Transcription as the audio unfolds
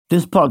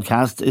This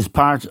podcast is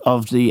part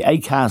of the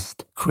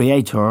Acast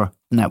Creator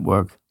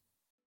Network.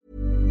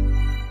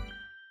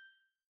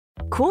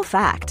 Cool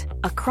fact,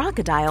 a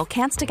crocodile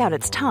can't stick out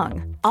its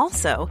tongue.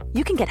 Also,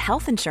 you can get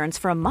health insurance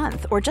for a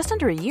month or just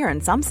under a year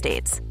in some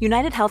states.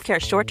 United Healthcare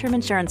short-term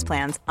insurance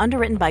plans,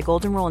 underwritten by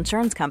Golden Rule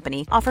Insurance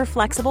Company, offer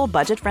flexible,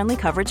 budget-friendly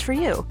coverage for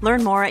you.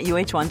 Learn more at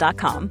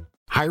uh1.com.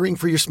 Hiring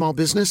for your small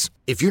business?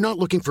 If you're not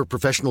looking for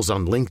professionals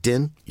on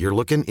LinkedIn, you're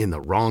looking in the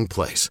wrong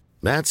place.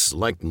 That's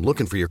like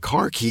looking for your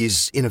car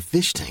keys in a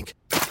fish tank.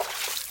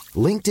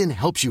 LinkedIn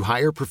helps you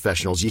hire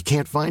professionals you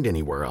can't find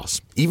anywhere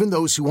else, even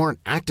those who aren't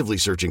actively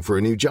searching for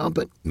a new job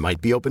but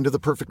might be open to the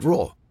perfect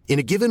role. In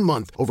a given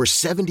month, over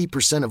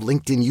 70% of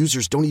LinkedIn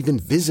users don't even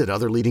visit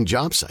other leading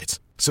job sites.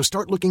 So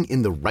start looking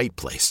in the right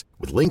place.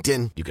 With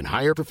LinkedIn, you can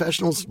hire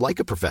professionals like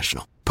a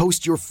professional.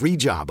 Post your free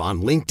job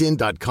on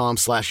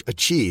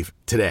linkedin.com/achieve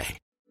today.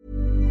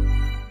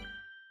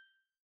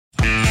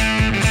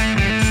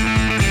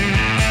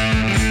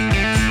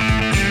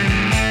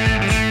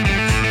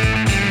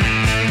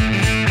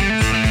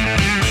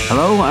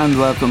 Hello and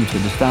welcome to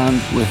The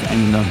Stand with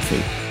Eamon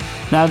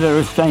Dunphy. Now, there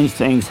are strange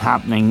things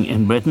happening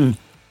in Britain,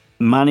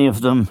 many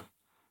of them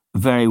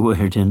very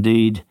weird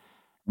indeed.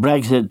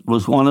 Brexit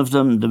was one of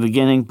them, the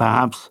beginning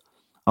perhaps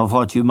of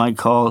what you might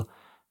call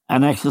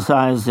an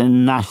exercise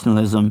in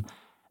nationalism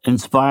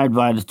inspired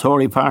by the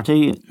Tory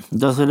party.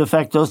 Does it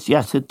affect us?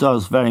 Yes, it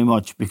does very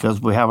much,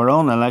 because we have our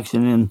own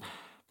election in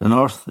the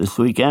north this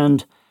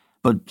weekend,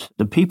 but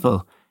the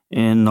people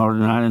in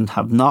Northern Ireland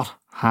have not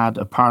had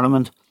a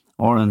parliament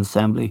or an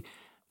assembly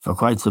for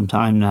quite some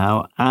time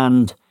now,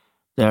 and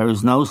there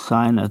is no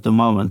sign at the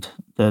moment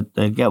that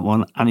they'll get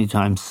one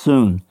anytime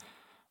soon.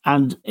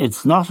 And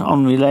it's not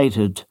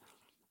unrelated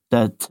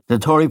that the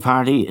Tory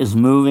party is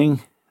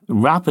moving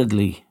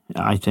rapidly,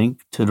 I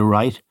think, to the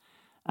right.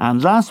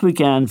 And last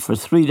weekend, for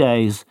 3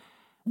 days,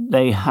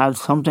 they had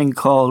something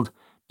called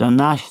the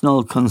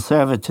National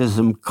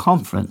Conservatism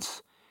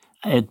Conference.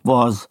 It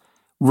was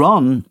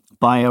run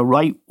by a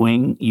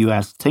right-wing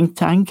US think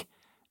tank,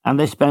 and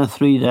they spent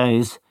 3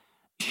 days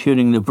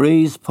shooting the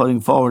breeze, putting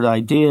forward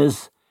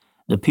ideas.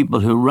 The people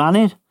who ran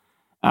it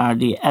are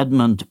the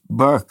Edmund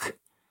Burke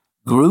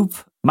group.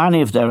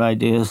 Many of their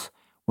ideas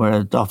were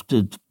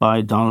adopted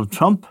by Donald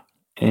Trump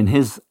in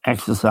his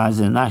exercise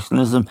in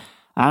nationalism,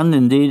 and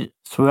indeed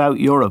throughout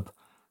Europe.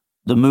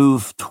 The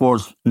move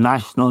towards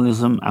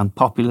nationalism and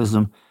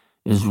populism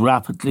is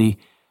rapidly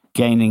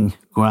gaining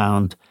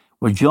ground.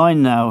 We're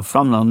joined now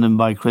from London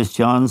by Chris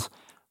Johns.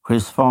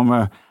 Chris,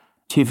 former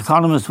Chief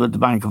Economist with the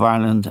Bank of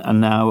Ireland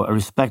and now a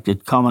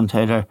respected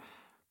commentator,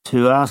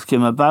 to ask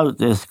him about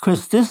this.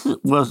 Chris, this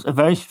was a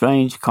very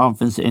strange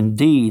conference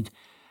indeed.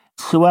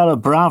 Suella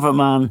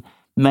Braverman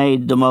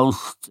made the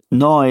most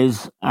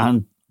noise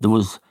and there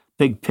was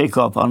big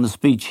pickup on the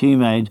speech she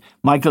made.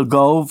 Michael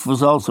Gove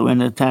was also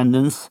in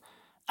attendance,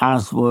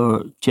 as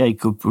were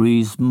Jacob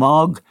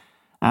Rees-Mogg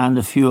and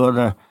a few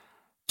other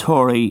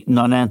Tory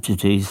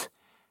non-entities.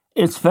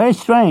 It's very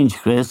strange,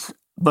 Chris,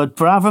 but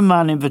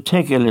Braverman in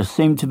particular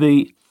seemed to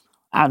be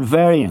at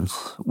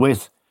variance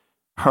with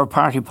her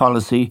party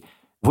policy,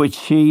 which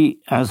she,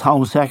 as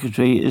Home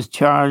Secretary, is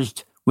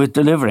charged with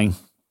delivering.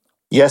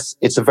 Yes,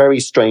 it's a very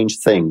strange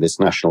thing, this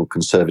National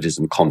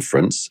Conservatism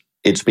Conference.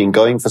 It's been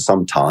going for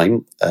some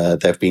time. There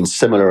have been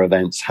similar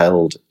events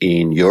held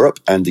in Europe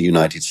and the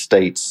United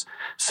States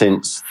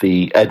since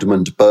the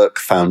Edmund Burke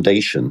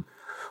Foundation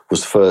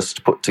was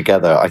first put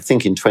together, I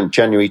think in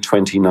January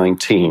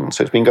 2019.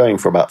 So it's been going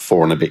for about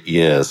 4 and a bit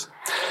years.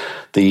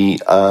 There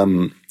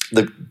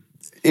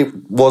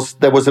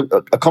was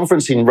a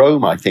conference in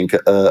Rome, I think,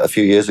 a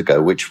few years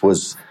ago, which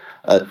was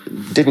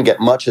didn't get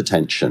much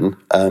attention.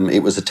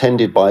 It was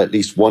attended by at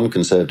least one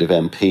Conservative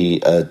MP,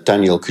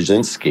 Daniel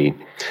Kuczynski,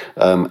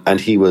 and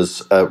he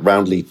was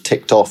roundly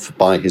ticked off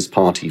by his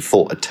party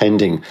for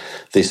attending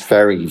this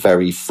very,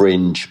 very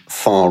fringe,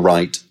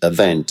 far-right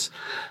event.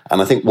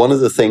 And I think one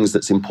of the things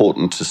that's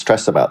important to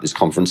stress about this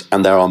conference,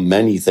 and there are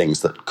many things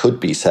that could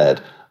be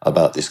said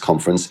about this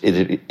conference,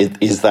 it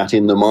is that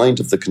in the mind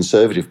of the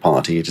Conservative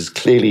Party, it has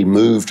clearly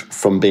moved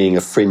from being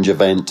a fringe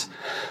event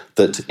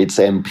that its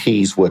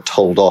MPs were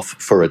told off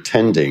for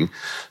attending,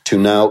 to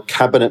now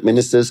cabinet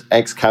ministers,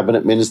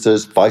 ex-cabinet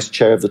ministers, vice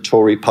chair of the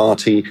Tory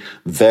party,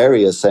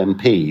 various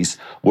MPs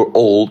were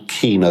all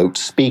keynote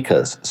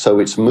speakers. So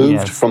it's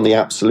moved from the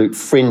absolute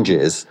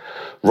fringes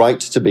right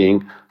to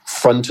being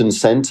front and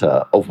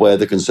centre of where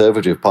the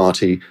Conservative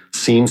Party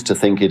seems to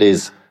think it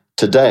is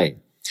today.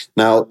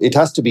 Now, it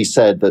has to be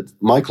said that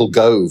Michael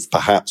Gove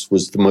perhaps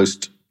was the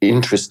most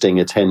interesting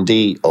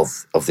attendee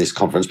of this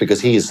conference,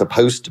 because he is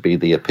supposed to be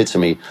the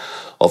epitome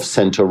of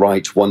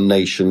centre-right, one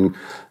nation,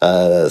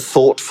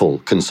 thoughtful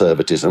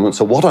conservatism. And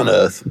so what on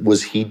earth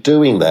was he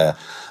doing there?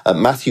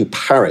 Matthew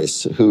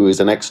Parris, who is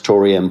an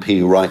ex-Tory MP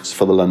who writes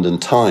for the London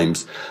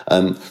Times,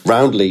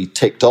 roundly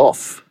ticked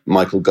off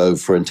Michael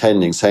Gove for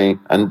attending, saying,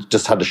 and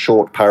just had a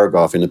short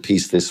paragraph in a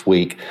piece this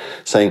week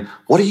saying,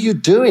 "What are you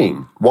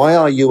doing? Why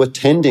are you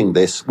attending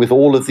this with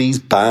all of these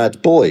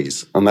bad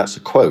boys?" And that's a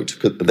quote.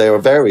 There are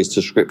various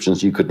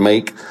descriptions you could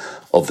make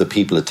of the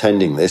people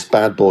attending this.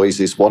 Bad boys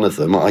is one of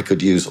them. I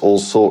could use all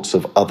sorts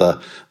of other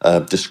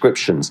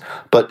descriptions.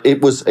 But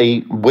it was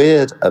a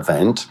weird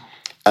event,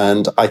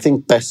 and I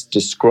think best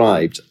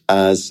described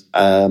as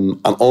an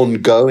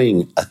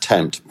ongoing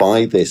attempt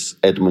by this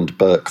Edmund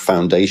Burke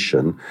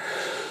Foundation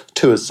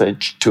to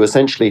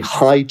essentially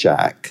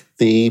hijack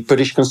the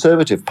British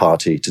Conservative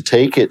Party, to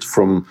take it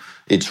from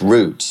its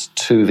roots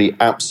to the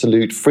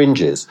absolute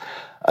fringes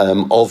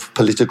of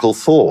political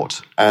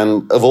thought.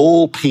 And of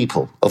all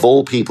people,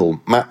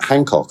 Matt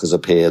Hancock has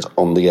appeared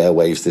on the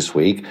airwaves this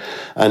week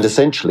and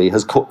essentially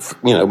has,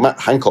 Matt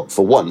Hancock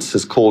for once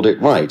has called it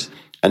right.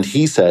 And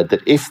he said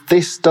that if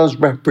this does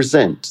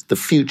represent the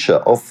future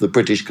of the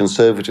British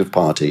Conservative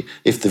Party,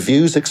 if the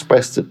views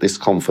expressed at this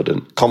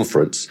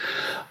conference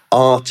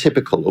are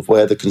typical of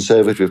where the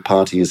Conservative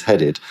Party is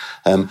headed,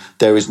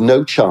 there is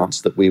no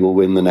chance that we will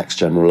win the next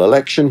general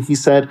election, he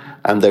said,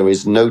 and there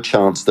is no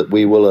chance that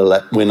we will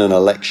win an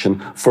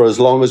election for as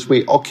long as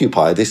we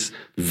occupy this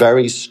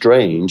very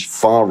strange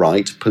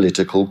far-right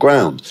political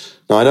ground.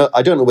 Now,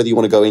 I don't know whether you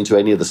want to go into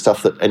any of the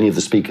stuff that any of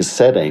the speakers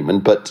said,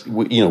 Eamon, but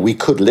we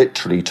could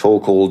literally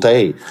talk all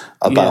day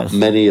about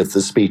many of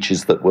the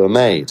speeches that were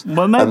made.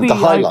 Well, maybe the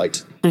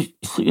highlight.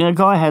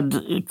 Go ahead,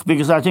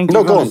 because I think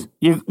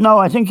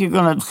I think you're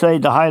going to say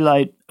the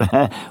highlight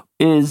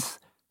is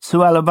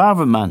Suella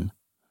Braverman.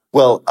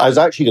 Well, I was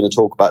actually going to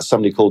talk about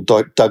somebody called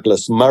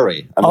Douglas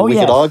Murray. I mean, we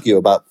could argue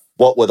about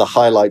what were the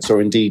highlights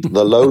or indeed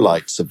the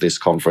lowlights of this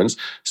conference.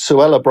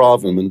 Suella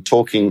Braverman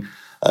talking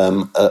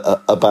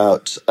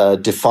about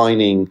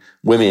defining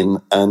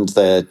women and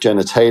their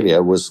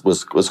genitalia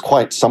was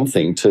quite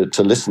something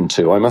to listen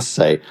to, I must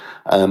say.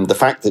 The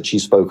fact that she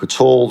spoke at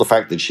all, the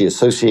fact that she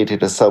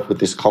associated herself with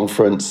this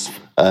conference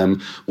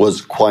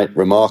was quite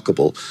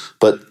remarkable.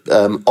 But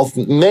of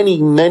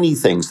many, many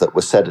things that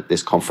were said at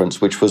this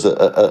conference, which was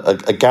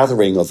a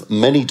gathering of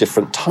many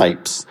different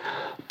types,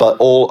 but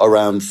all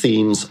around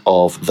themes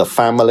of the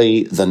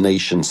family, the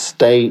nation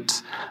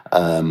state.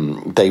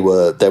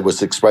 There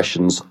was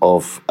expressions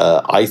of,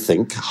 I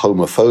think,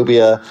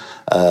 homophobia.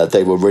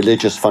 They were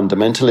religious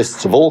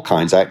fundamentalists of all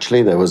kinds.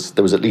 Actually, there was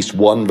at least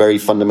one very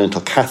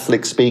fundamental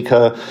Catholic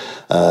speaker.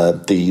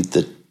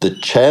 The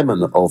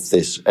chairman of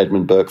this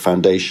Edmund Burke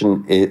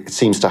Foundation, it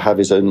seems to have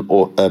his own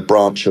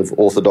branch of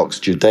Orthodox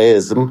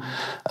Judaism,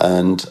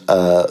 and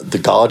the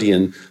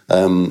Guardian.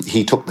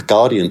 He took the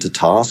Guardian to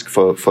task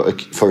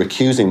for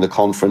accusing the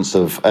conference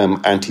of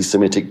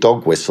anti-Semitic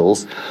dog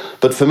whistles.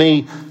 But for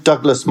me,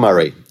 Douglas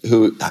Murray,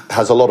 who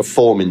has a lot of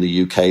form in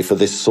the UK for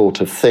this sort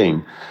of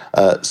thing,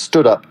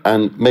 stood up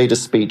and made a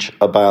speech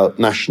about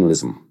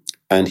nationalism.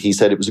 And he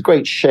said it was a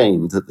great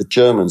shame that the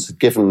Germans had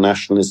given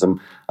nationalism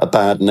a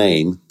bad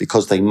name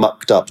because they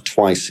mucked up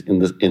twice in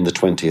the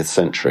 20th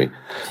century.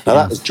 Now,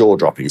 that was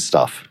jaw-dropping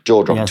stuff.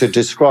 Jaw-dropping. Yes. To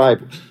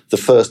describe the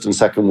First and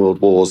Second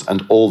World Wars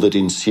and all that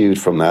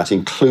ensued from that,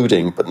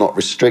 including but not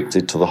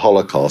restricted to the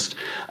Holocaust,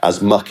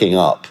 as mucking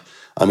up.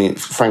 I mean,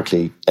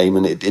 frankly,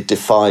 Eamon, it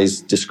defies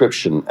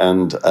description,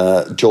 and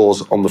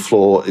jaws on the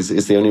floor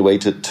is the only way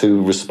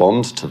to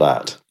respond to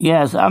that.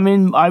 Yes, I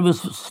mean, I was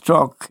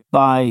struck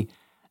by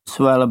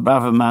Suella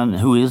Braverman,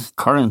 who is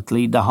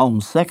currently the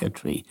Home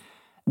Secretary.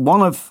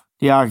 One of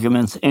the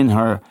arguments in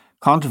her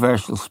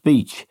controversial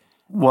speech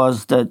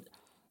was that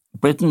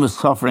Britain was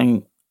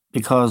suffering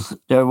because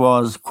there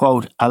was,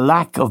 quote, a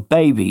lack of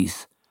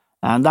babies.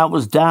 And that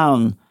was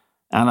down,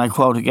 and I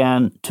quote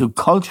again, to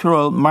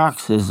cultural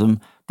Marxism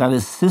that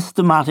is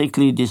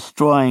systematically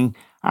destroying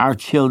our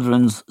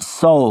children's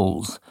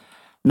souls.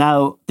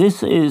 Now,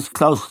 this is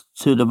close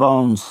to the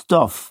bone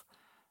stuff,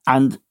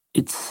 and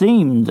it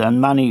seemed,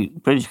 and many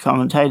British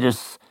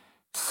commentators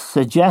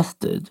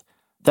suggested,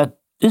 that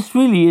this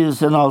really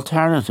is an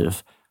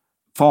alternative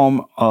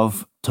form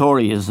of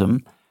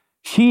Toryism.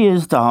 She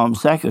is the Home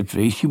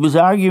Secretary. She was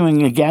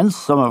arguing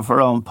against some of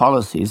her own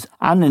policies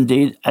and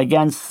indeed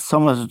against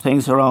some of the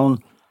things her own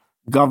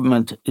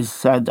government is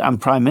said,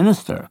 and Prime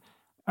Minister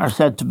are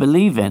said to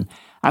believe in.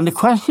 And the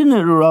question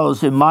that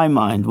arose in my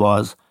mind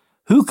was,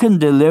 who can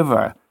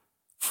deliver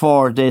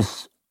for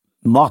this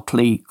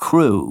motley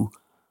crew?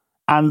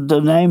 And the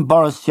name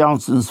Boris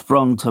Johnson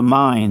sprung to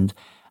mind.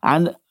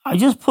 And I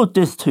just put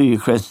this to you,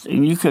 Chris,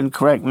 and you can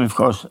correct me, of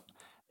course,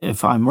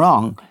 if I'm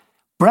wrong.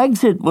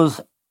 Brexit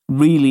was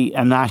really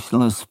a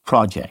nationalist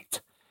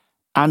project.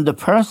 And the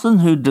person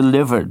who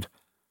delivered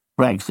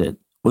Brexit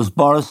was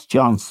Boris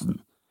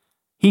Johnson.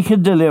 He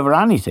could deliver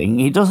anything.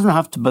 He doesn't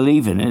have to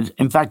believe in it.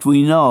 In fact,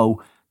 we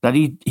know that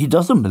he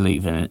doesn't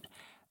believe in it.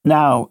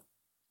 Now,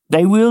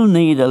 they will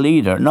need a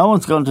leader. No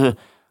one's going to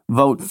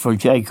vote for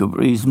Jacob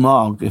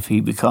Rees-Mogg if he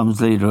becomes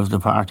leader of the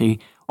party,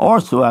 or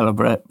Suella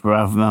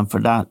Braverman for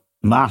that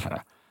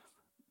matter.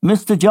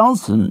 Mr.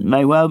 Johnson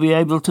may well be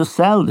able to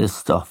sell this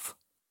stuff.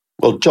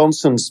 Well,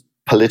 Johnson's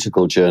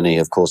political journey,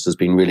 of course, has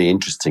been really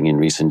interesting in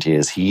recent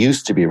years. He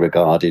used to be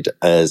regarded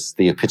as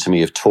the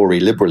epitome of Tory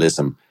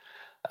liberalism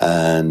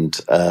and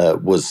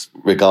was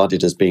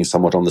regarded as being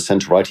somewhat on the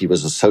centre-right. He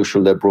was a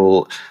social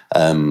liberal,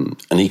 an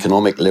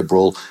economic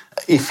liberal.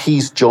 If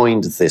he's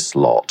joined this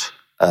lot,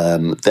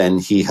 then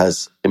he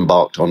has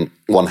embarked on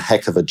one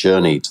heck of a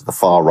journey to the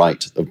far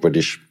right of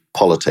British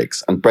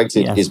politics. And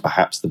Brexit is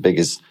perhaps the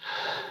biggest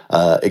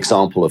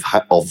example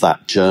of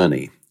that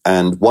journey.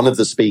 And one of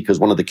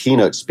the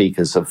keynote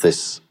speakers at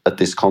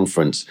this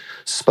conference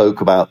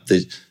spoke about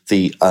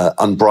the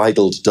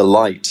unbridled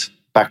delight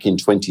back in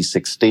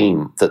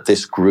 2016 that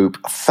this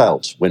group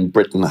felt when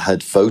Britain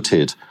had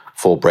voted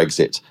for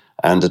Brexit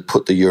and had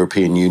put the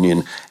European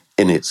Union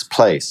in its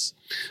place.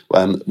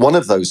 One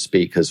of those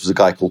speakers was a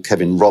guy called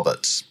Kevin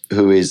Roberts,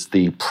 who is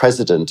the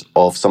president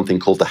of something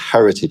called the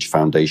Heritage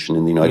Foundation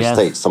in the United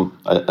States,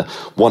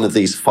 one of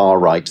these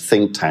far-right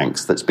think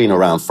tanks that's been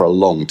around for a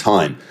long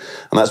time.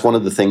 And that's one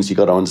of the things you've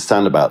got to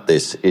understand about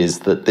this, is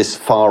that this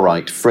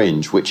far-right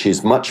fringe, which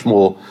is much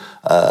more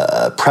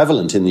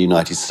prevalent in the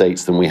United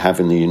States than we have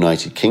in the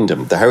United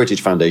Kingdom. The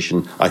Heritage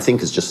Foundation, I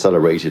think, has just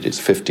celebrated its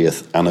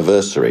 50th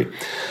anniversary.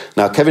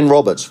 Now, Kevin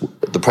Roberts,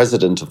 the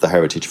president of the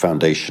Heritage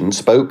Foundation,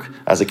 spoke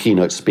as a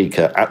keynote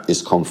speaker at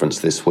this conference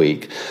this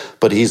week,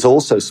 but he's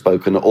also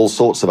spoken all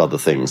sorts of other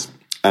things.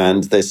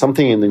 And there's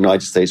something in the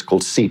United States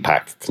called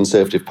CPAC,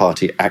 Conservative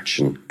Party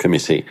Action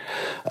Committee.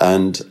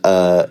 And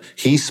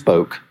he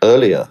spoke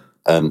earlier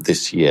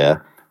this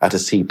year at a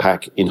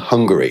CPAC in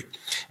Hungary,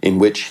 in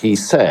which he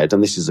said,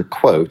 and this is a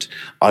quote,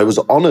 "I was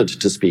honoured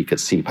to speak at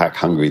CPAC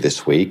Hungary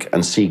this week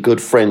and see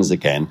good friends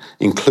again,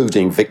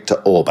 including Viktor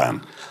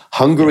Orban.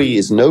 Hungary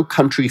is no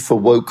country for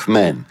woke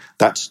men.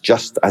 That's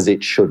just as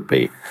it should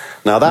be."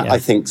 Now that, I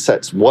think,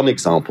 sets one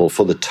example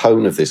for the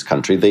tone of this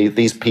country.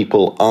 These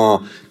people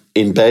are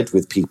in bed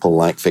with people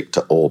like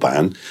Viktor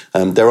Orban.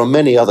 There are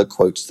many other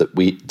quotes that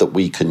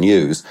we can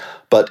use,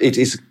 but it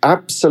is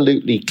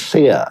absolutely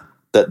clear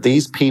that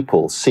these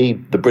people see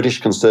the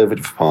British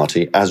Conservative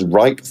Party as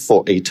ripe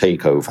for a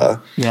takeover,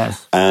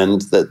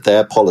 and that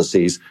their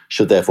policies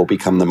should therefore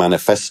become the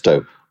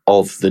manifesto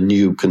of the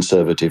new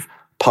Conservative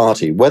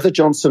Party. Whether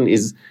Johnson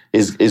is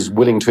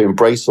willing to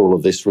embrace all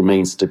of this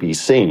remains to be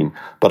seen.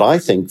 But I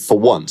think, for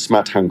once,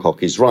 Matt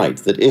Hancock is right,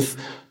 that if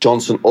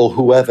Johnson or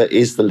whoever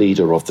is the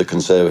leader of the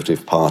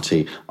Conservative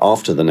Party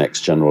after the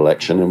next general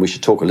election, and we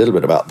should talk a little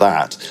bit about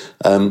that,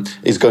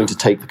 is going to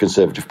take the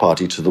Conservative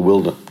Party to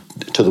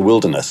the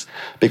wilderness.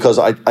 Because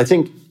I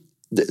think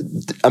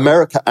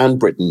America and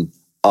Britain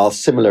are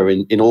similar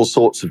in all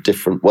sorts of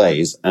different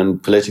ways,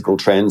 and political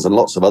trends and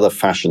lots of other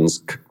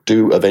fashions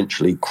do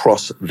eventually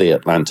cross the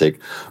Atlantic.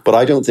 But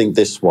I don't think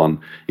this one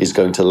is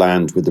going to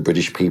land with the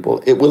British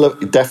people. It will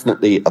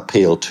definitely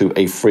appeal to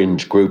a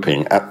fringe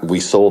grouping.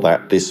 We saw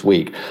that this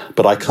week.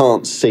 But I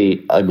can't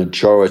see a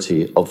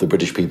majority of the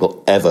British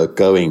people ever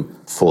going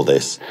for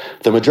this.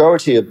 The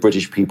majority of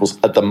British people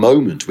at the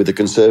moment, with the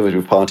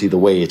Conservative Party the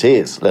way it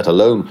is, let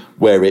alone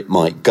where it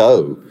might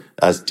go,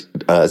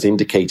 as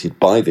indicated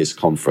by this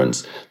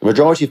conference,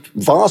 the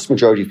vast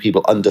majority of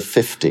people under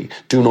 50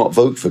 do not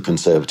vote for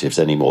Conservatives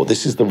anymore.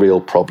 This is the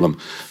real problem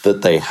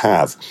that they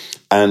have.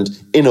 And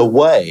in a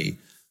way,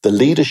 the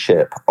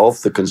leadership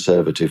of the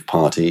Conservative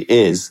Party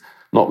is,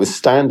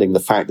 notwithstanding the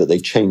fact that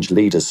they've changed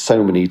leaders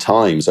so many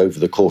times over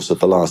the course of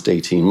the last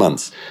 18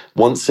 months,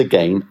 once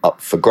again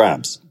up for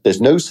grabs. There's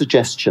no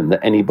suggestion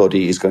that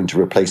anybody is going to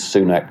replace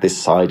Sunak this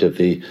side of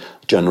the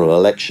general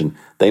election.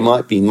 They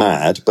might be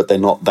mad, but they're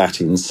not that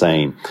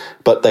insane.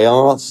 But they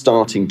are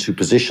starting to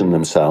position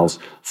themselves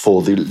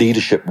for the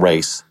leadership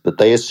race that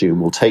they assume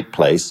will take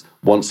place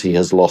once he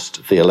has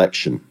lost the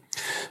election.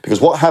 Because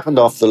what happened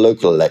after the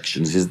local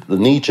elections is the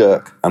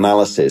knee-jerk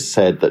analysis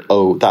said that,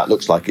 that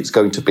looks like it's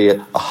going to be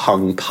a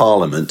hung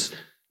parliament.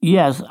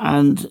 Yes,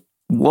 and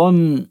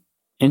one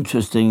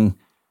interesting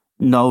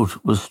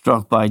note was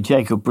struck by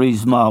Jacob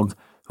Rees-Mogg,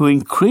 who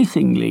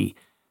increasingly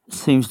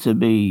seems to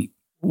be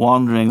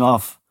wandering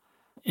off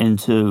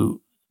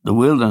into the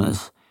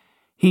wilderness.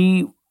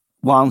 He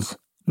wants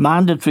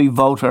mandatory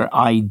voter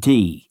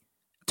ID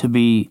to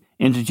be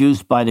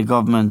introduced by the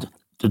government,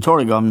 the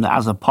Tory government,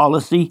 as a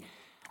policy.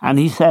 And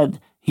he said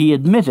he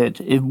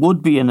admitted it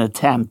would be an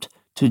attempt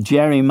to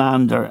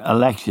gerrymander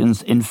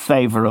elections in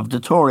favour of the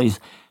Tories.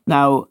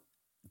 Now,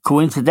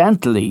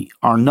 coincidentally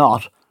or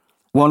not,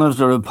 one of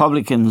the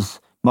Republicans'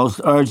 most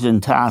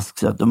urgent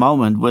tasks at the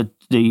moment, with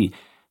the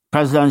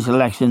presidential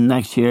election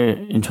next year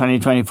in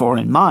 2024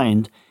 in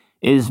mind,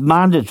 is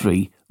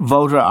mandatory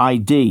voter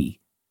ID,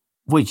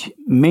 which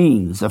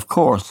means, of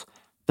course,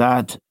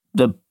 that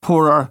the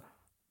poorer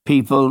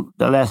people,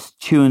 the less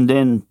tuned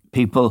in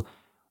people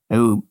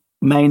who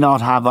may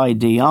not have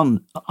ID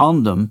on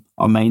them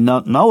or may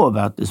not know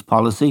about this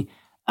policy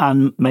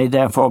and may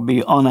therefore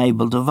be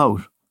unable to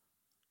vote.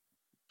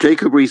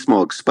 Jacob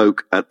Rees-Mogg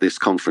spoke at this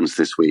conference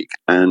this week,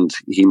 and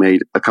he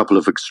made a couple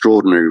of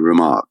extraordinary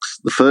remarks.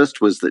 The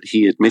first was that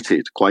he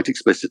admitted quite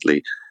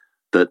explicitly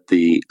that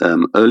the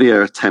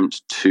earlier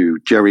attempt to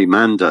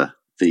gerrymander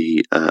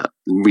the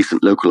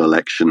recent local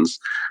elections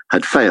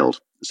had failed.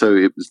 So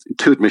it was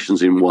two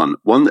admissions in one.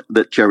 One,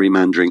 that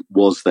gerrymandering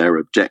was their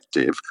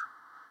objective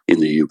in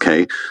the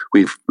UK.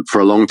 We've,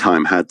 for a long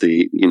time, had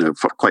the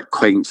quite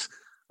quaint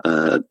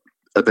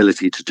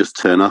ability to just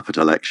turn up at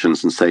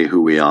elections and say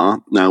who we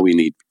are. Now we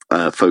need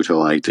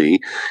photo ID.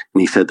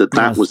 And he said that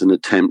Yes. was an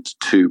attempt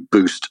to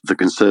boost the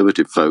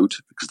Conservative vote,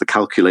 because the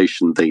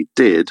calculation they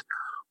did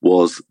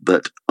was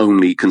that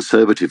only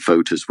Conservative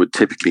voters would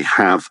typically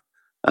have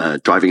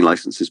driving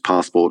licenses,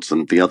 passports,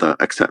 and the other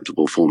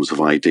acceptable forms of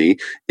ID.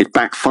 It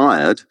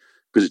backfired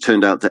because it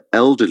turned out that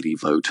elderly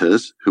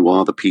voters, who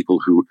are the people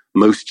who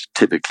most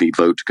typically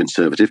vote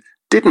Conservative,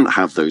 didn't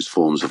have those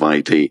forms of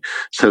ID.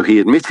 So he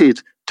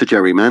admitted to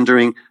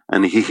gerrymandering,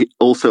 and he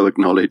also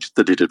acknowledged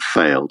that it had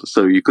failed.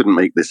 So you couldn't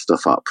make this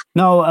stuff up.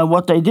 No,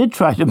 what they did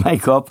try to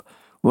make up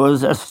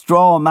was a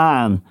straw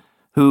man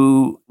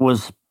who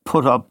was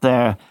put up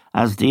there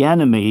as the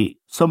enemy,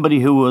 somebody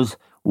who was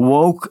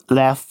woke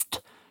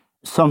left,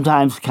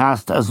 sometimes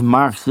cast as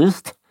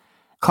Marxist,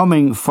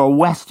 coming for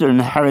Western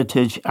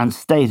heritage and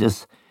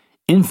status,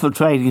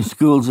 infiltrating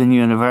schools and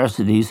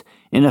universities,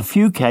 in a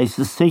few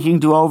cases seeking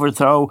to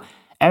overthrow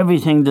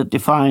everything that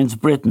defines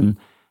Britain.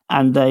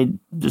 And they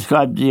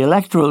described the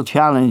electoral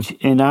challenge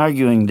in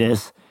arguing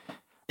this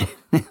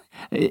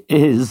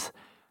is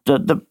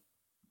that the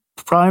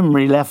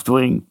primary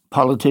left-wing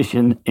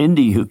politician in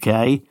the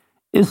UK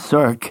is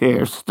Sir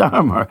Keir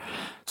Starmer.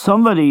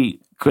 Somebody,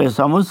 Chris,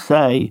 I must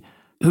say,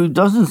 who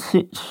doesn't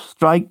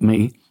strike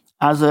me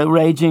as a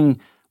raging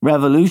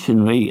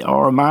revolutionary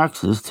or a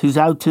Marxist who's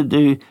out to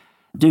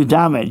do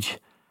damage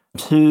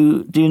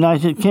to the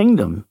United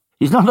Kingdom.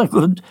 He's not a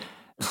good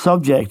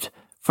subject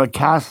for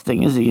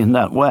casting, is he, in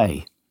that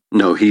way?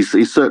 No, he's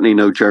certainly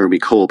no Jeremy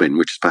Corbyn,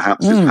 which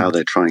perhaps is how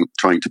they're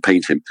trying to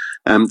paint him.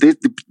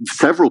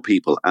 Several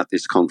people at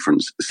this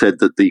conference said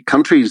that the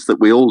countries that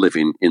we all live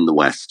in the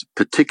West,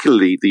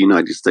 particularly the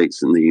United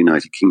States and the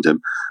United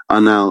Kingdom,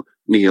 are now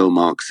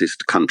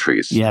neo-Marxist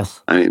countries.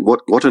 Yes. I mean,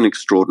 what an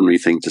extraordinary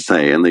thing to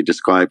say. And they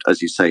described, as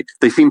you say,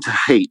 they seem to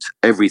hate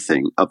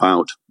everything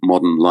about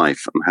modern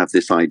life and have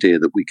this idea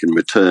that we can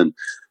return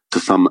to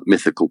some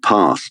mythical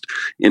past.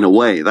 In a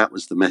way, that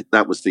was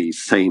the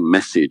same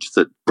message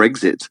that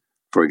Brexit,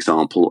 for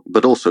example,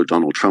 but also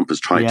Donald Trump has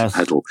tried to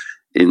peddle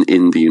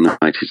in the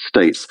United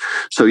States.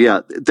 So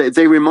yeah,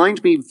 they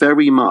remind me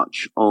very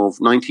much of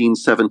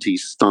 1970s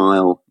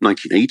style,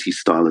 1980s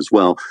style as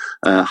well,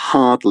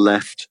 hard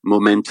left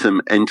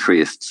momentum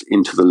entryists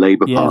into the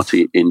Labour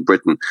Party in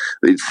Britain.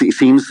 It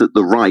seems that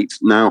the right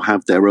now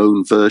have their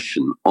own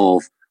version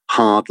of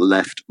hard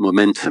left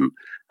momentum.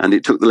 And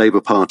it took the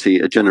Labour Party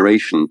a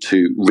generation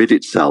to rid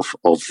itself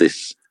of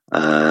this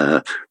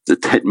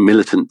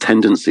militant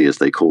tendency, as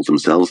they call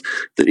themselves,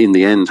 that in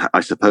the end,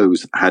 I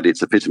suppose, had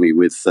its epitome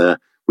with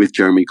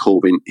Jeremy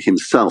Corbyn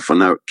himself. And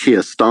now Keir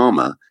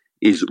Starmer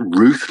is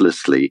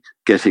ruthlessly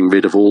getting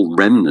rid of all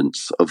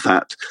remnants of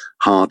that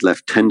hard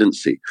left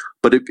tendency.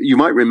 But you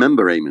might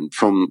remember, Eamon,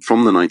 from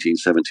the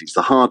 1970s,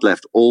 the hard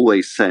left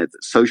always said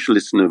that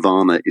socialist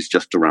nirvana is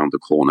just around the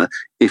corner.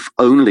 If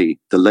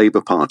only the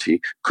Labour Party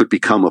could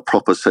become a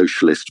proper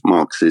socialist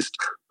Marxist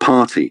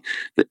party.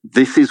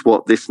 This is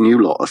what this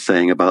new lot are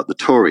saying about the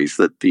Tories,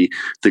 that the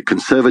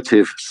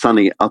conservative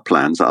sunny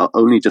uplands are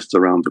only just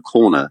around the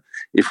corner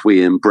if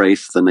we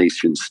embrace the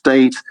nation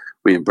state,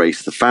 we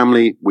embrace the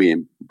family, we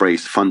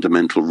embrace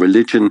fundamental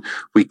religion,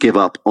 we give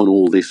up on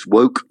all this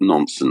woke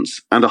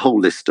nonsense and a whole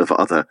list of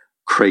other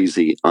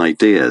crazy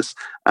ideas.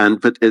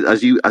 But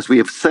as we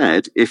have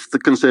said, if the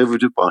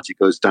Conservative Party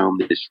goes down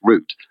this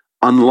route,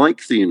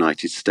 unlike the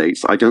United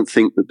States, I don't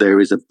think that there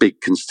is a big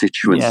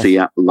constituency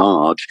at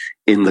large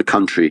in the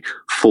country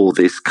for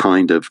this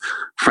kind of,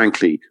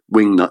 frankly,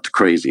 wingnut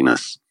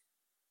craziness.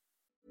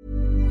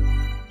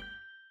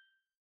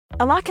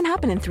 A lot can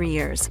happen in 3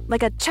 years,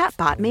 like a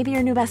chatbot may be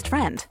your new best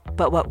friend.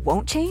 But what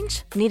won't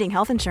change? Needing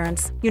health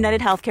insurance. United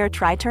Healthcare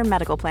Tri-Term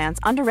Medical Plans,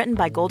 underwritten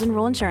by Golden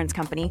Rule Insurance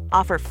Company,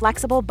 offer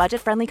flexible,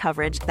 budget-friendly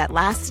coverage that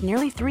lasts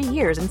nearly 3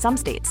 years in some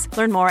states.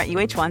 Learn more at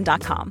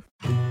uh1.com.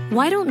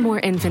 Why don't more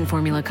infant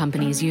formula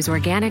companies use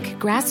organic,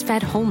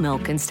 grass-fed whole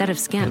milk instead of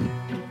skim?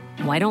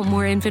 Why don't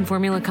more infant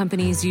formula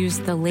companies use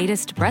the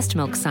latest breast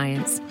milk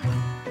science?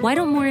 Why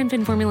don't more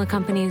infant formula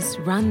companies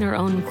run their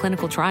own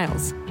clinical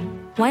trials?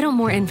 Why don't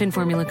more infant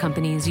formula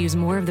companies use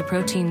more of the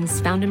proteins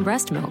found in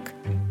breast milk?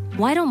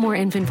 Why don't more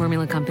infant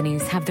formula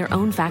companies have their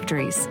own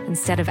factories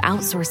instead of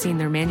outsourcing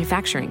their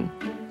manufacturing?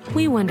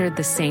 We wondered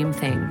the same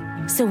thing.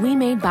 So we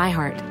made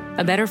ByHeart,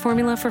 a better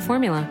formula for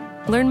formula.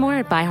 Learn more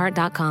at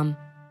byheart.com.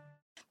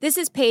 This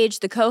is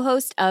Paige, the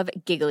co-host of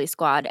Giggly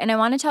Squad, and I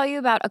want to tell you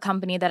about a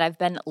company that I've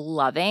been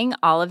loving,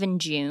 Olive &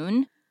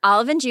 June.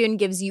 Olive & June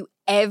gives you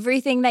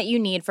everything that you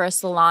need for a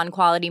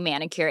salon-quality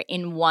manicure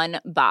in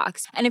one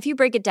box. And if you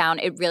break it down,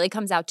 it really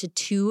comes out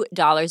to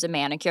 $2 a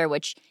manicure,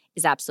 which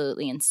is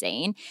absolutely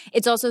insane.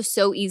 It's also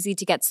so easy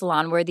to get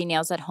salon-worthy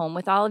nails at home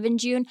with Olive &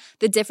 June.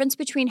 The difference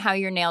between how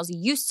your nails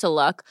used to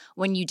look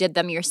when you did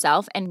them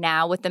yourself and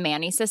now with the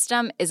Mani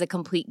system is a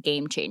complete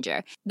game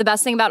changer. The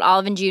best thing about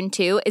Olive & June,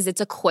 too, is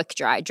it's a quick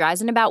dry. Dries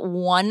in about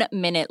 1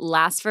 minute,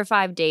 lasts for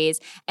 5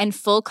 days, and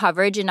full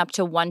coverage in up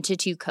to 1 to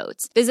 2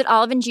 coats. Visit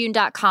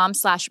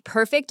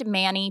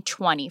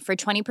oliveandjune.com/perfectmani20 for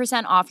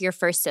 20% off your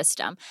first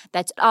system.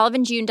 That's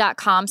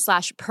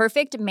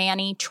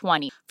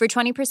oliveandjune.com/perfectmani20 for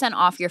 20%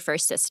 off your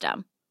first system.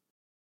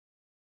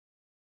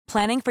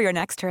 Planning for your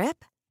next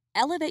trip?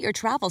 Elevate your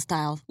travel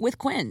style with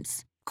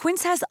Quince.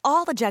 Quince has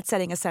all the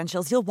jet-setting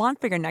essentials you'll want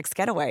for your next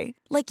getaway,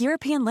 like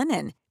European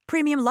linen,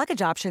 premium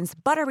luggage options,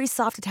 buttery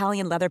soft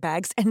Italian leather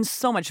bags, and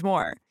so much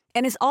more.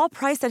 And is all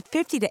priced at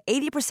 50 to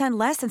 80%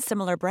 less than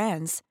similar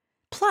brands.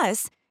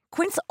 Plus,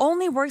 Quince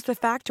only works with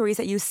factories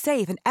that use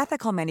safe and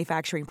ethical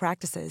manufacturing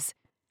practices.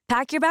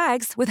 Pack your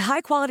bags with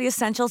high-quality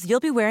essentials you'll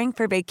be wearing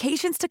for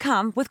vacations to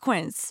come with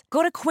Quince.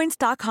 Go to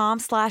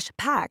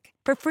quince.com/pack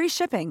for free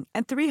shipping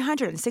and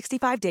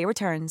 365-day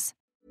returns.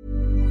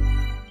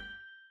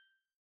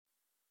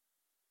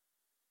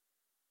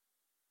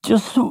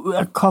 Just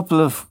a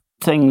couple of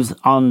things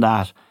on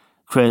that,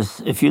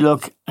 Chris. If you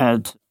look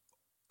at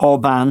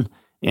Orban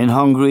in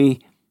Hungary,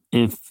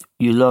 if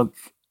you look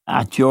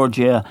at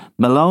Giorgia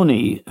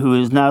Meloni, who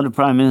is now the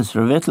Prime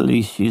Minister of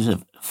Italy, she's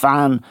a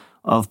fan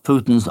of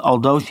Putin's,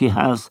 although she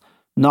has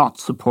not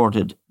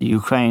supported the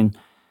Ukraine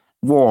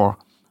war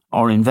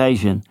or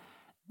invasion.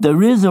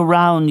 There is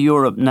around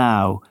Europe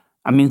now,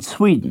 I mean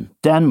Sweden,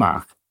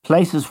 Denmark,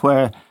 places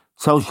where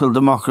social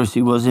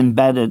democracy was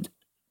embedded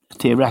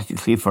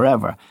theoretically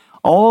forever.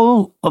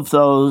 All of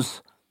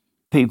those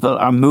people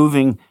are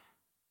moving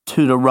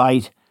to the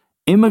right.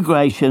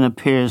 Immigration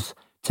appears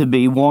to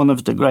be one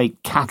of the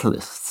great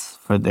catalysts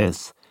for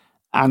this,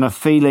 and a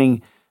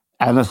feeling,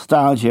 a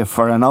nostalgia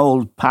for an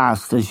old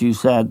past, as you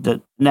said,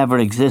 that never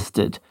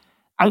existed.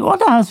 I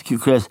want to ask you,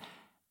 Chris,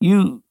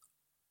 you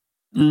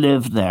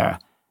live there.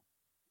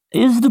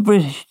 Is the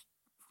British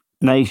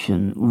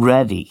nation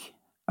ready?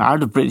 Are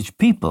the British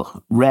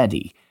people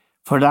ready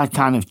for that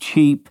kind of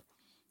cheap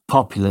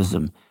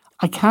populism?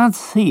 I can't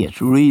see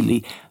it,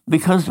 really,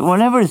 because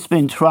whenever it's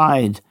been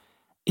tried,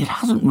 it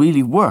hasn't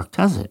really worked,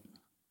 has it?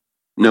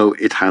 No,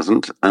 it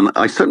hasn't. And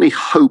I certainly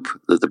hope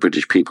that the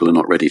British people are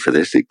not ready for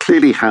this. It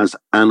clearly has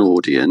an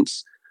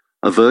audience.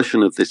 A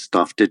version of this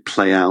stuff did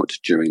play out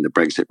during the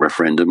Brexit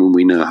referendum, and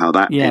we know how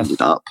that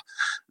ended up.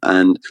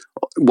 And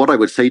what I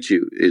would say to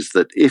you is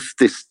that if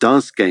this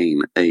does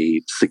gain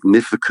a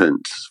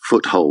significant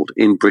foothold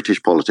in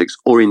British politics,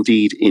 or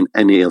indeed in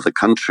any other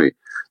country,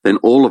 then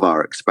all of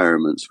our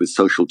experiments with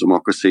social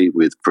democracy,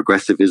 with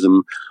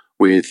progressivism,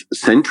 with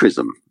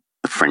centrism,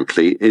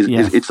 frankly,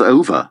 it's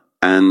over.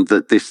 And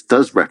that this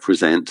does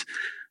represent,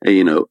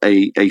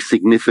 a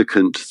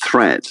significant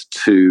threat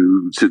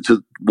to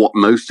what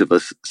most of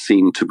us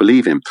seem to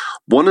believe in.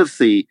 One of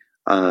the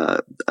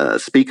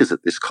speakers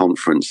at this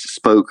conference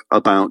spoke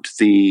about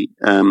the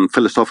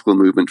philosophical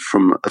movement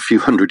from a few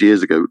hundred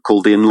years ago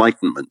called the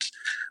Enlightenment.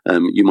 I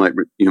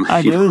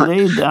do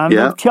indeed. I'm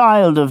a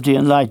child of the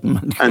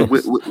Enlightenment. And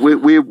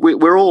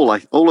we're all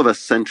of us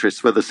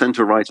centrists, whether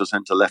centre right or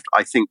centre left,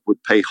 I think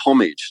would pay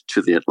homage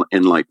to the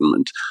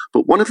Enlightenment.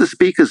 But one of the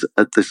speakers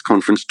at this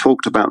conference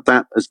talked about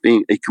that as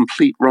being a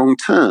complete wrong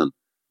turn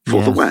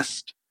for the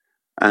West,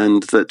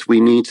 and that we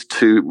need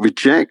to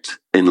reject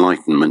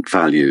Enlightenment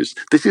values.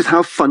 This is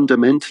how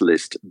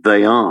fundamentalist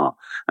they are.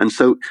 And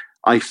so,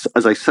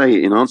 as I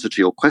say, in answer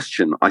to your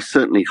question, I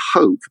certainly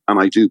hope,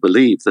 and I do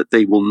believe, that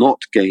they will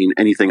not gain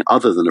anything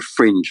other than a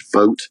fringe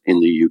vote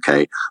in the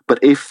UK. But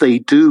if they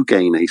do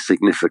gain a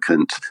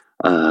significant,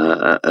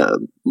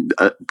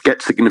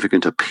 get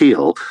significant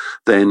appeal,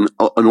 then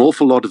an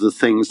awful lot of the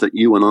things that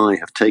you and I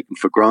have taken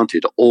for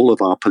granted all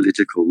of our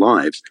political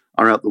lives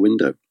are out the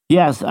window.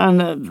 Yes,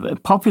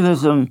 and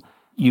populism,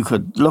 you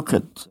could look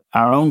at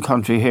our own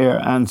country here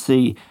and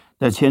see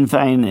that Sinn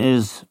Féin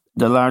is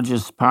the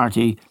largest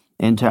party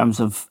in terms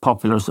of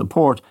popular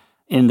support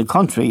in the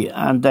country,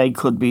 and they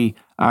could be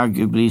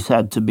arguably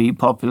said to be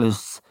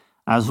populists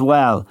as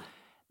well.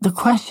 The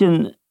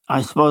question,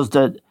 I suppose,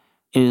 that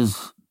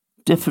is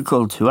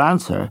difficult to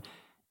answer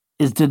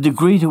is the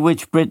degree to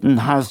which Britain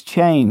has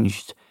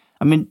changed.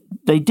 I mean,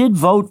 they did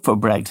vote for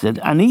Brexit,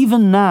 and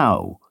even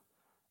now,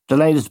 the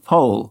latest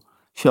poll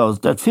shows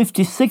that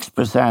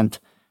 56%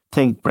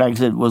 think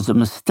Brexit was a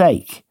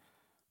mistake.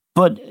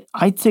 But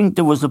I think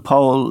there was a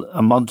poll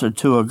a month or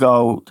two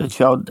ago that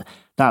showed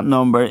that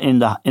number in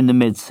the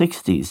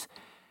mid-60s.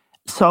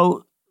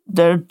 So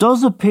there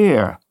does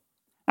appear,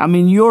 I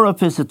mean,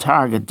 Europe is a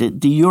target.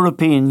 The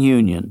European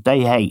Union,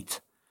 they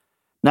hate.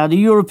 Now, the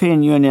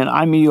European Union,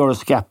 I'm a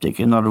Eurosceptic.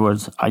 In other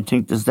words, I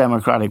think there's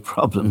democratic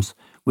problems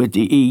with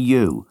the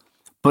EU.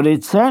 But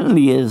it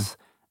certainly is,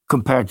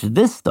 compared to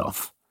this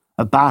stuff,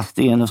 a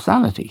bastion of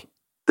sanity.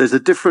 There's a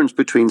difference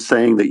between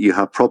saying that you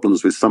have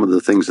problems with some of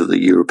the things that the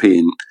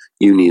European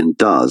Union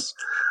does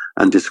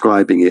and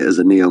describing it as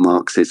a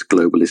neo-Marxist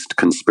globalist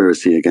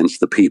conspiracy against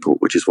the people,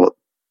 which is what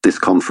this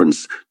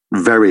conference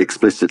very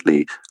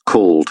explicitly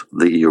called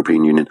the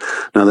European Union.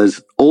 Now,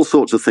 there's all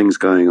sorts of things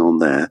going on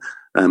there.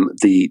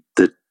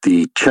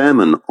 The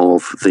chairman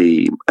of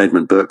the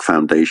Edmund Burke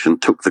Foundation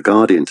took The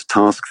Guardian to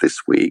task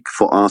this week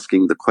for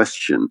asking the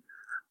question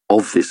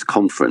of this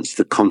conference,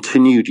 the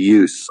continued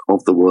use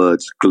of the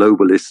words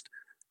globalist,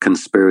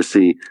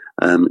 conspiracy,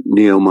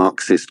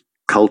 neo-Marxist,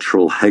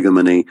 cultural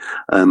hegemony,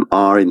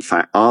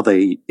 are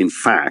they in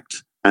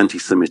fact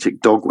anti-Semitic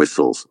dog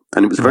whistles?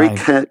 And it was a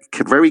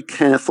very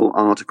careful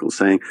article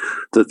saying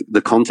that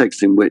the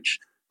context in which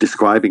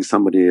describing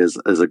somebody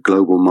as a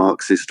global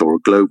Marxist or a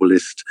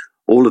globalist,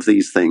 all of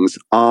these things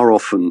are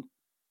often,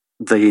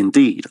 they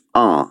indeed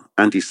are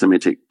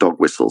anti-Semitic dog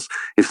whistles.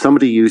 If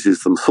somebody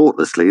uses them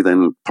thoughtlessly,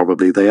 then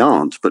probably they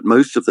aren't. But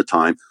most of the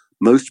time,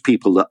 most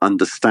people that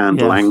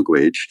understand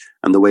language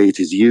and the way it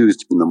is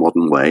used in the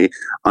modern way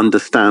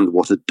understand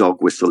what a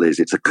dog whistle is.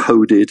 It's a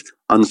coded,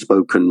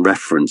 unspoken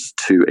reference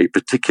to a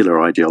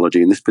particular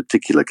ideology. In this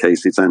particular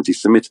case, it's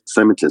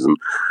anti-Semitism.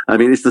 I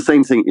mean, it's the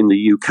same thing in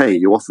the UK.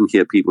 You often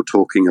hear people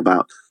talking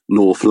about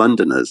North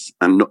Londoners,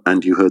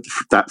 and you heard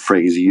that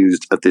phrase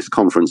used at this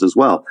conference as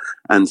well.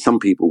 And some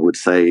people would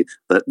say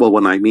that, well,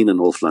 when I mean a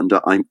North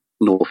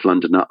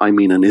Londoner, I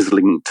mean an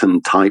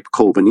Islington-type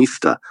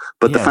Corbynista.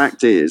 But the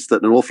fact is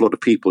that an awful lot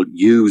of people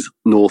use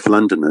North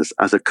Londoners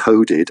as a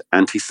coded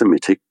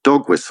anti-Semitic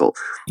dog whistle.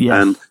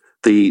 Yes. And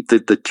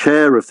the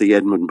chair of the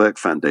Edmund Burke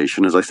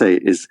Foundation, as I say,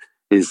 is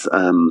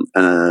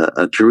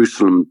a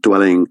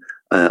Jerusalem-dwelling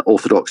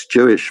Orthodox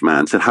Jewish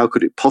man, said, how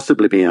could it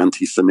possibly be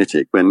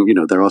anti-Semitic when,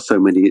 there are so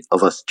many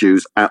of us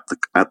Jews at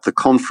the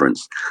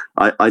conference?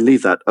 I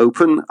leave that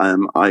open.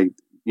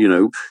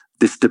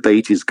 This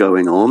debate is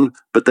going on,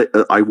 but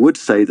I would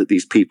say that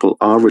these people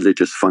are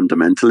religious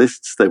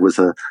fundamentalists. There was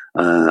a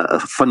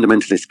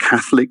fundamentalist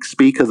Catholic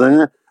speaker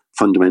there,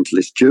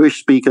 fundamentalist Jewish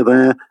speaker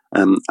there,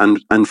 and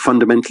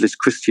fundamentalist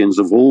Christians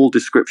of all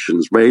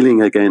descriptions,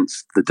 railing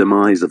against the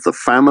demise of the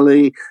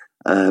family,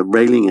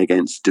 railing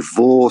against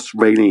divorce,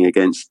 railing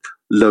against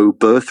low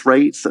birth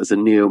rates as a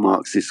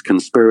neo-Marxist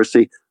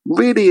conspiracy.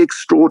 Really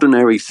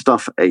extraordinary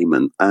stuff,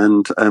 Eamon.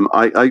 And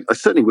I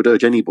certainly would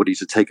urge anybody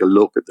to take a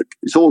look at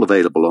it's all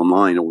available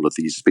online, all of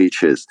these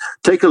speeches.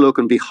 Take a look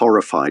and be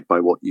horrified by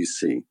what you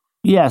see.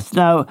 Yes.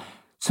 Now,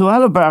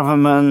 Suella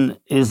Braverman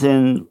is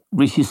in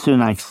Rishi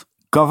Sunak's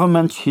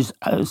government. She's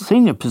a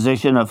senior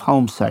position of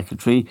Home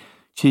Secretary.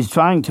 She's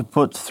trying to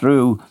put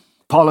through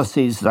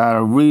policies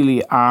that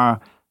really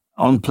are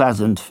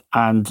unpleasant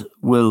and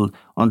will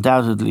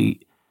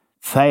undoubtedly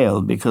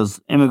fail, because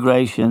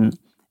immigration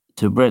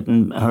to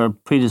Britain, her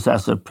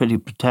predecessor,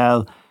 Priti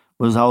Patel,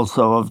 was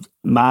also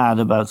mad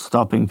about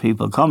stopping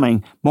people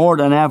coming. More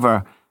than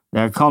ever,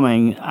 they're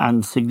coming,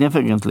 and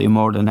significantly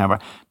more than ever.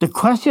 The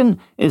question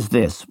is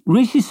this.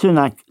 Rishi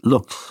Sunak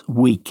looks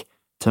weak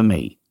to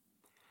me.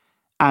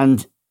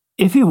 And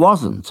if he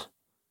wasn't,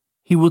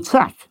 he would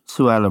sack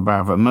Suella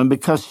Braverman,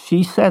 because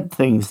she said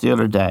things the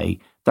other day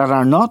that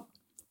are not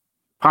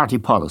party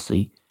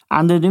policy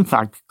and that in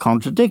fact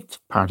contradict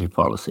party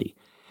policy.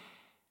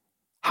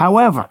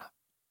 However,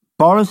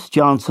 Boris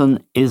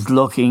Johnson is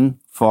looking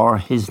for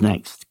his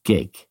next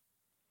gig.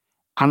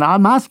 And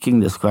I'm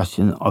asking this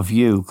question of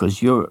you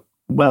because you're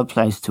well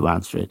placed to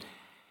answer it.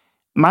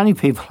 Many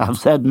people have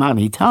said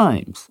many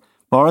times,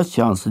 Boris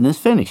Johnson is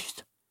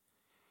finished.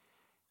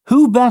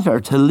 Who better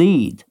to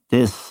lead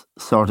this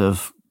sort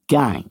of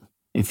gang,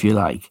 if you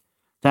like,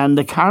 than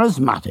the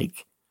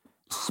charismatic,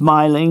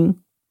 smiling,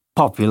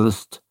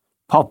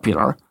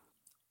 popular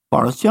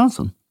Boris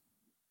Johnson?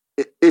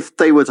 If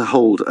they were to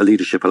hold a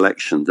leadership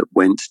election that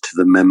went to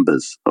the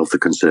members of the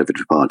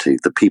Conservative Party,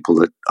 the people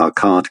that are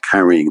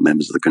card-carrying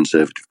members of the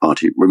Conservative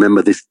Party,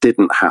 remember this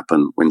didn't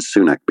happen when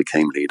Sunak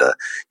became leader.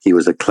 He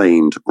was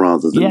acclaimed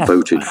rather than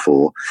voted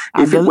for.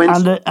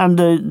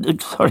 The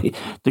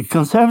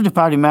Conservative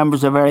Party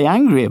members are very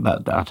angry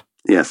about that.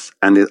 Yes,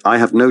 and I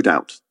have no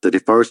doubt that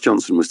if Boris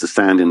Johnson was to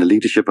stand in a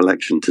leadership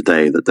election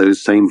today, that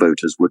those same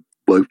voters would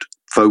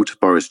vote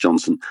Boris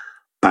Johnson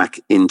back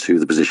into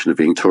the position of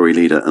being Tory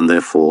leader and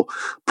therefore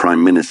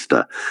Prime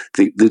Minister.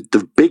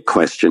 The big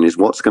question is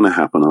what's going to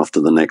happen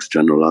after the next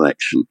general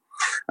election.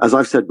 As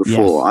I've said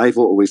before, I've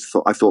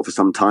thought for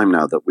some time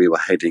now that we were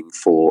heading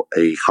for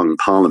a hung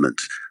parliament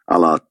a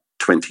la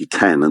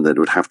 2010, and there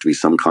would have to be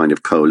some kind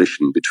of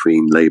coalition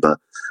between Labour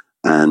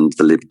and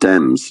the Lib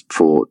Dems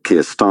for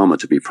Keir Starmer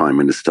to be Prime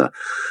Minister.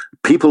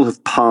 People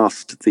have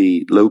passed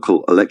the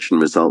local election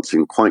results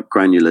in quite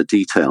granular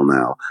detail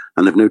now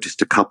and have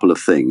noticed a couple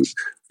of things.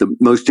 The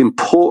most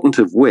important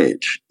of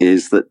which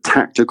is that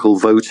tactical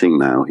voting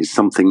now is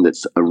something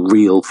that's a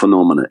real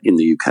phenomenon in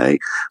the UK,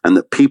 and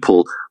that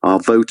people are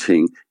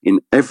voting in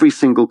every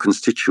single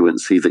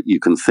constituency that you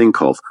can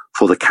think of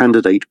for the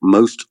candidate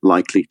most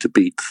likely to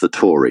beat the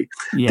Tory.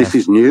 Yes. This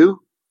is new.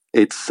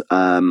 It's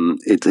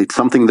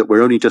something that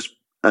we're only just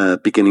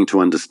beginning to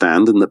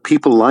understand, and that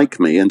people like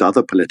me and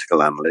other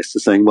political analysts are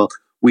saying, well,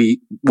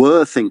 we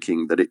were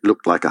thinking that it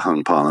looked like a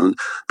hung parliament,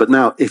 but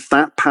now if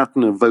that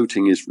pattern of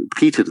voting is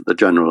repeated at the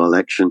general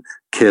election,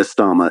 Keir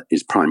Starmer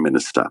is Prime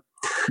Minister.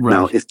 Right.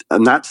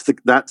 Now,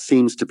 that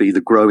seems to be the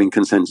growing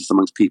consensus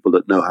amongst people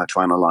that know how to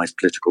analyse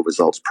political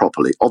results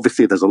properly.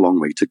 Obviously, there's a long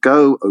way to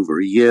go,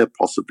 over a year,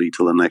 possibly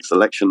till the next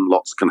election.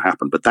 Lots can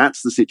happen, but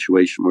that's the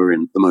situation we're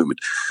in at the moment.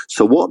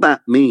 So what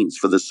that means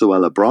for the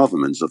Suella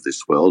Bravermans of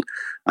this world,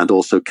 and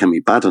also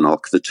Kemi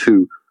Badenoch, the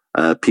two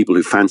people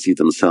who fancy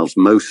themselves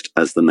most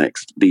as the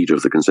next leader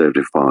of the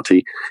Conservative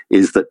Party,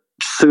 is that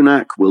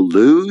Sunak will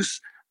lose,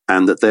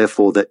 and that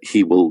therefore that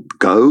he will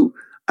go,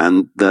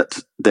 and that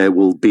there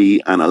will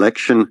be an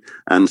election.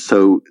 And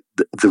so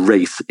the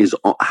race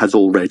has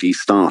already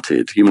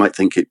started. You might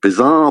think it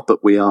bizarre,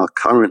 but we are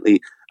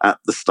currently at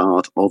the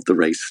start of the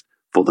race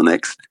for the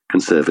next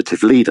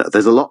Conservative leader.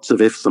 There's lots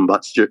of ifs and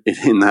buts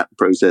in that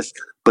process,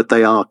 but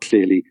they are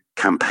clearly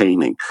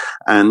campaigning.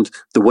 And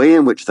the way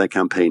in which they're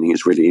campaigning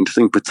is really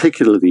interesting,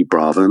 particularly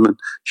Braverman.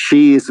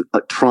 She is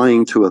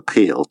trying to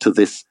appeal to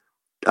this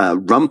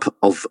rump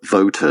of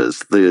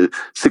voters, the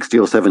 60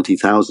 or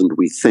 70,000,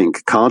 we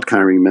think,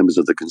 card-carrying members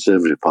of the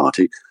Conservative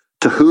Party,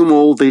 to whom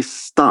all this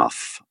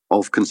stuff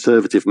of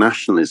conservative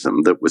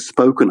nationalism that was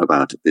spoken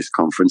about at this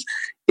conference,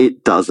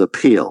 it does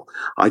appeal.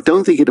 I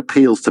don't think it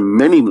appeals to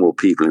many more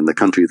people in the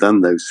country than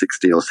those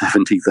 60 or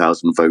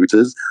 70,000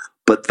 voters,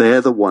 but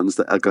they're the ones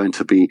that are going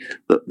to be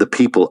the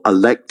people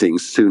electing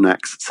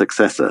Sunak's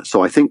successor.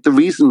 So I think the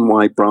reason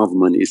why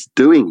Braverman is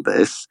doing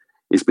this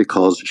is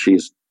because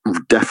she's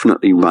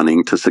definitely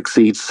running to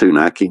succeed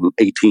Sunak in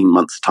 18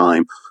 months'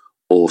 time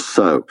or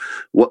so.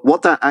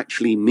 What that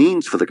actually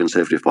means for the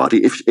Conservative Party,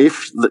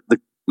 if the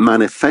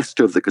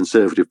manifesto of the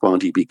Conservative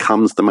Party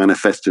becomes the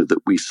manifesto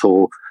that we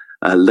saw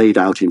laid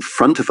out in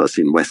front of us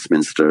in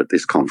Westminster at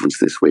this conference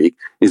this week,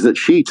 is that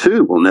she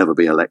too will never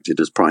be elected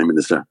as Prime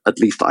Minister. At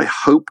least I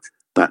hope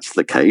that's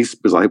the case,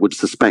 because I would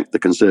suspect the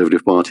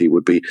Conservative Party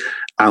would be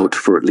out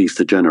for at least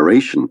a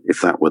generation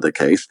if that were the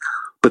case.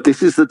 But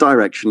this is the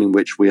direction in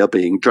which we are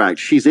being dragged.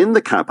 She's in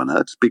the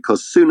cabinet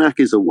because Sunak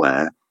is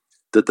aware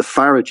that the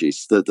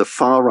Farages, the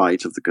far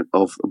right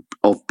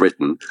of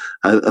Britain,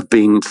 have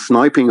been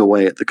sniping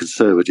away at the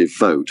Conservative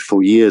vote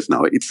for years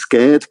now. It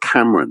scared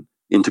Cameron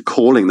into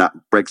calling that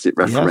Brexit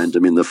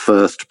referendum in the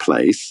first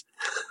place.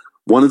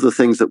 One of the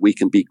things that we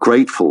can be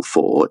grateful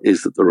for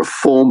is that the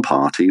Reform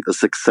Party, the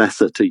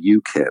successor to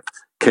UKIP,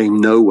 came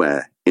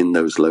nowhere in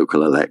those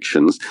local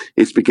elections.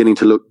 It's beginning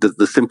to look at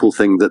the simple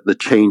thing that the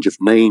change of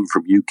name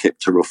from UKIP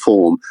to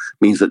Reform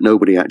means that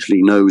nobody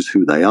actually knows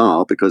who they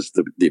are, because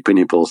the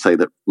opinion polls say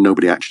that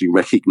nobody actually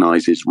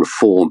recognises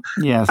Reform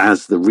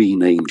as the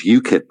renamed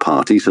UKIP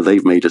party. So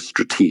they've made a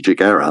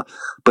strategic error.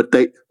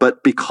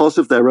 But because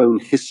of their own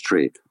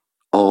history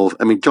do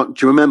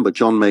you remember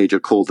John Major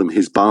called them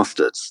his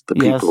bastards? The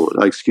people,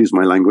 excuse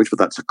my language, but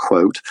that's a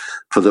quote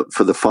for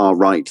the far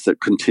right that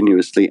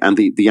continuously, and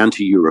the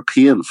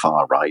anti-European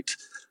far right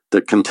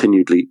that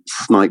continually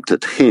sniped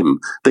at him.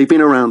 They've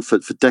been around for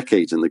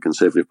decades in the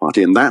Conservative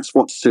Party, and that's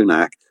what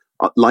Sunak,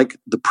 like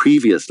the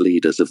previous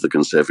leaders of the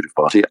Conservative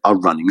Party, are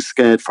running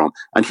scared from.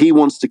 And he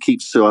wants to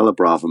keep Suella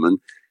Braverman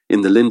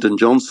in the Lyndon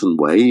Johnson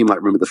way. You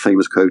might remember the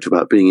famous quote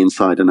about being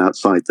inside and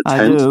outside the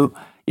tent. I do.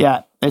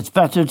 Yeah, it's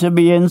better to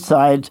be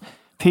inside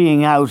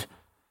peeing out.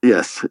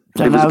 Yes,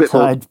 than it was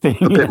outside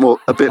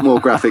a bit more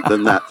graphic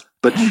than that.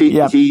 But she's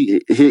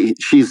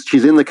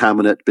in the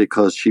cabinet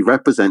because she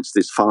represents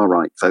this far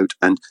right vote,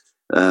 and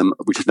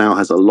which now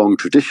has a long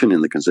tradition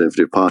in the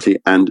Conservative Party.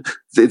 And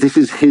this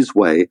is his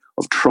way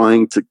of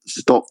trying to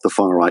stop the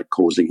far right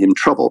causing him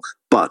trouble.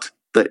 But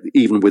that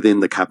even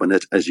within the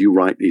cabinet, as you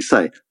rightly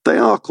say, they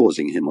are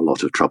causing him a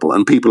lot of trouble,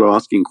 and people are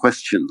asking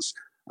questions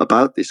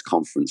about this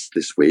conference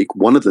this week.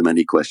 One of the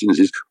many questions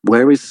is,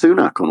 where is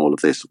Sunak on all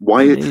of this?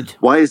 Why are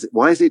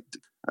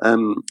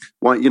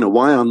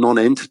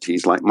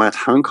non-entities like Matt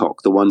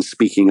Hancock the ones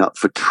speaking up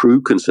for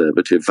true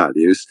conservative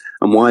values,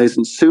 and why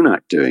isn't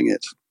Sunak doing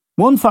it?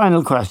 One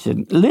final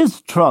question.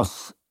 Liz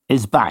Truss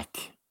is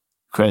back,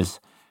 Chris.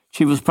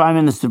 She was Prime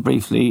Minister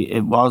briefly.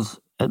 It was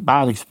a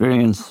bad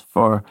experience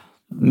for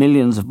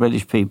millions of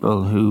British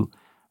people who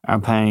are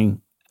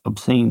paying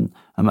obscene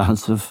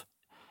amounts of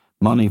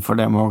money for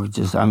their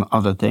mortgages and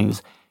other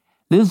things.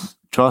 Liz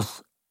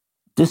Truss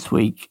this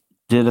week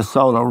did a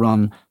solo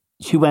run.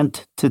 She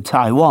went to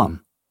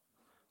Taiwan.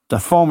 The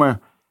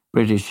former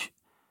British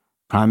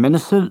Prime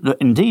Minister,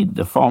 indeed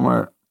the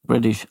former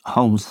British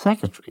Home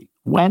Secretary,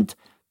 went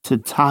to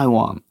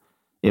Taiwan.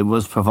 It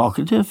was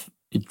provocative.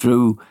 It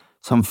drew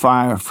some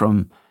fire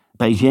from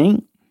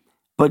Beijing.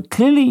 But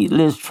clearly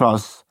Liz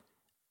Truss,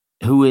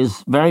 who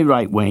is very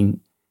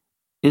right-wing,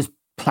 is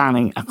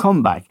planning a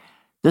comeback.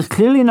 There's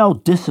clearly no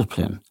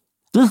discipline.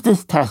 Does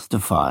this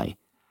testify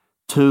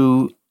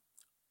to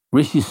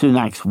Rishi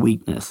Sunak's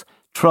weakness?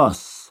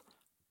 Truss,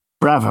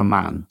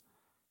 Braverman,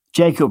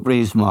 Jacob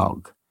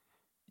Rees-Mogg,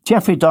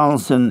 Jeffrey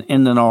Donaldson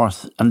in the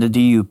North and the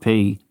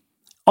DUP,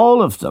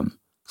 all of them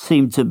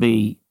seem to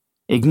be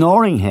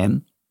ignoring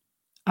him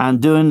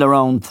and doing their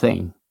own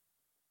thing.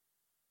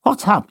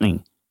 What's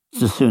happening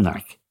to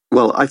Sunak?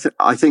 Well,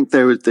 I think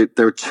there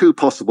are two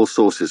possible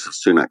sources of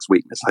Sunak's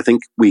weakness. I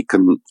think we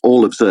can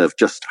all observe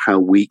just how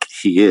weak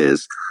he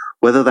is,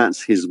 whether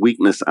that's his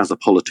weakness as a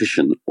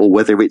politician or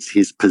whether it's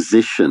his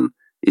position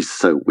is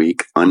so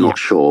weak. I'm not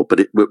sure,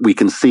 but we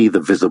can see the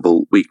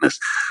visible weakness.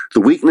 The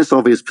weakness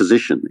of his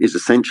position is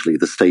essentially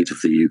the state of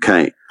the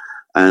UK.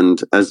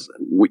 And as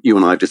you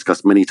and I have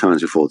discussed many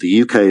times before,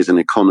 the UK is an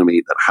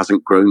economy that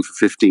hasn't grown for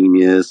 15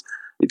 years.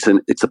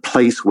 It's a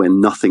place where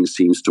nothing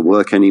seems to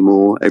work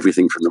anymore.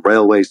 Everything from the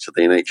railways to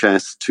the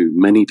NHS to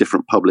many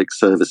different public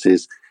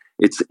services.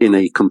 It's in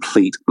a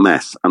complete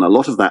mess. And a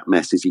lot of that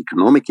mess is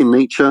economic in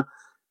nature.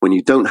 when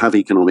you don't have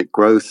economic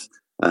growth,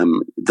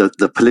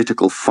 the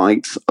political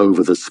fights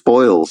over the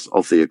spoils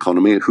of the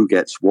economy, who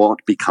gets what,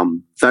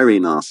 become very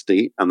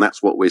nasty. And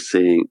that's what we're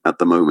seeing at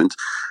the moment.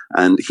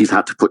 And he's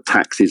had to put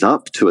taxes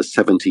up to a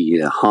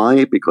 70-year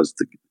high because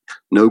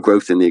no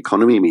growth in the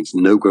economy means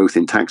no growth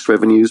in tax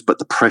revenues. But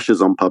the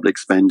pressures on public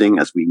spending,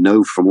 as we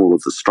know from all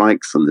of the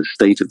strikes and the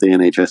state of the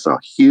NHS, are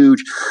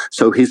huge.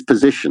 So his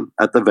position,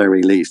 at the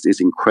very least, is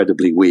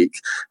incredibly weak.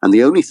 And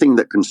the only thing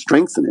that can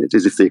strengthen it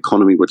is if the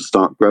economy were to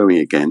start growing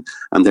again.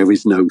 And there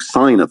is no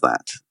sign of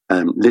that.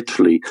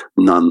 Literally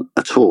none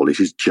at all. It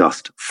is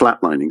just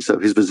flatlining. So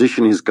his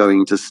position is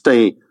going to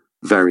stay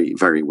very,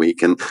 very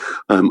weak. And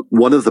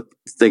one of the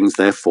things,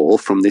 therefore,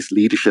 from this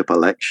leadership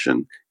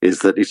election is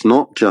that it's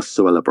not just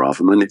Suella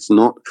Braverman, it's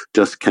not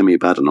just Kemi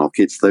Badenoch,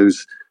 it's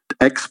those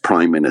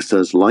ex-prime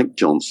ministers like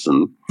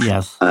Johnson,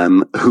 yes,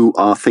 who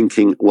are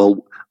thinking,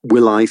 well,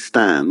 will I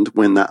stand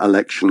when that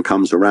election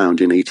comes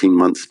around in 18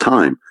 months'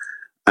 time?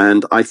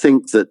 And I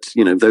think that,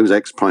 those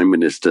ex-prime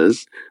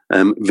ministers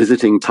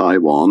visiting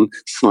Taiwan,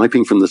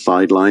 sniping from the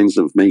sidelines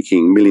of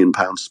making £1 million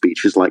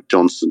speeches like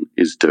Johnson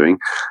is doing.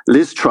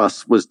 Liz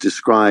Truss was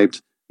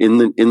described in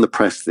the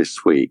press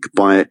this week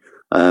by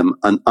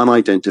an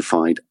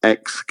unidentified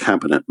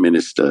ex-cabinet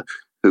minister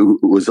who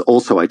was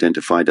also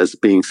identified as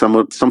being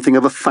something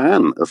of a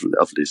fan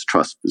of Liz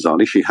Truss,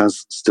 bizarrely. She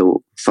has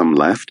still some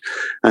left.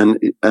 And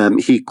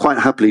he quite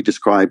happily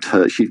described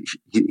her.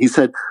 He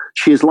said,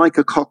 she is like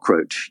a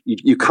cockroach.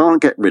 You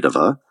can't get rid of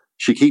her.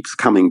 She keeps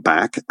coming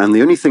back. And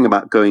the only thing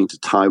about going to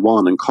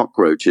Taiwan and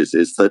cockroaches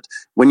is that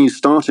when you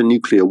start a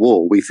nuclear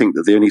war, we think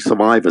that the only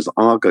survivors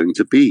are going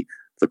to be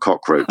the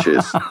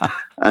cockroaches.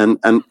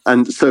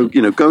 and so,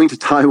 going to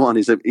Taiwan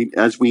is,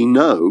 as we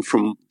know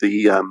from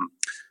the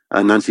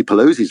Nancy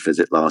Pelosi's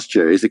visit last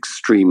year, is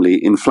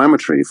extremely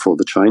inflammatory for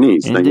the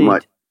Chinese. Indeed. Now,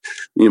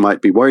 you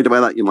might be worried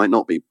about that, you might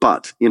not be,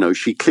 but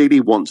she clearly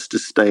wants to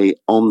stay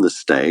on the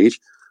stage,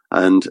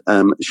 and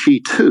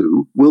she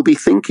too will be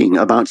thinking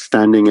about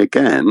standing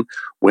again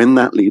when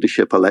that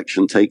leadership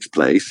election takes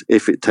place,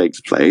 if it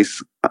takes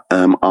place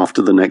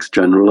after the next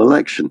general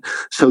election.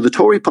 So the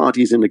Tory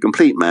party is in a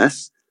complete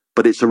mess,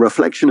 but it's a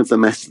reflection of the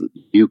mess that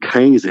the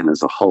UK is in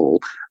as a whole.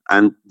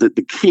 And the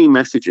key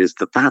message is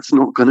that that's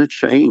not going to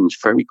change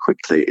very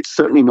quickly. It's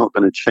certainly not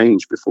going to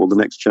change before the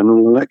next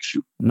general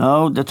election.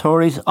 No, the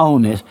Tories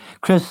own it.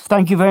 Chris,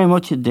 thank you very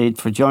much indeed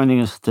for joining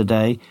us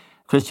today.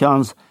 Chris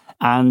Johns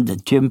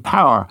and Jim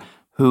Power,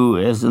 who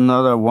is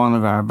another one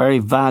of our very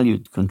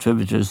valued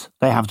contributors.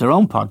 They have their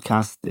own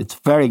podcast. It's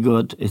very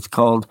good. It's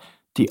called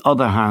The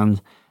Other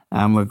Hand.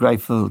 And we're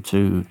grateful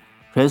to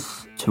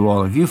Chris, to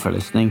all of you for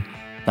listening.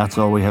 That's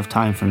all we have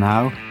time for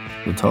now.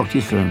 We'll talk to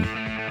you soon.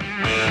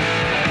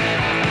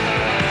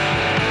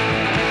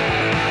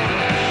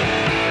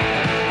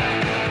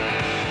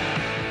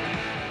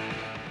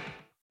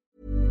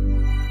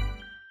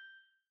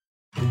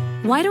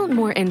 Why don't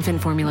more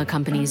infant formula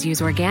companies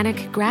use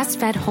organic,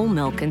 grass-fed whole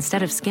milk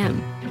instead of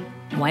skim?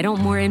 Why don't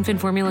more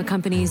infant formula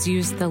companies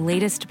use the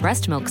latest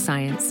breast milk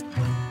science?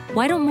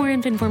 Why don't more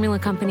infant formula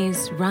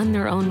companies run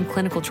their own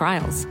clinical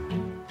trials?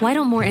 Why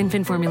don't more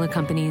infant formula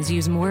companies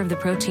use more of the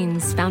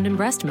proteins found in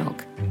breast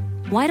milk?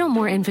 Why don't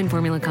more infant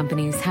formula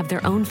companies have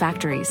their own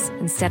factories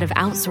instead of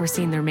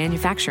outsourcing their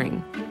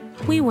manufacturing?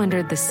 We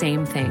wondered the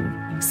same thing.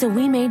 So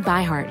we made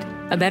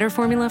ByHeart, a better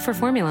formula for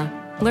formula.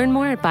 Learn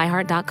more at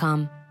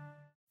byheart.com.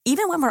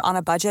 Even when we're on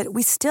a budget,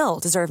 we still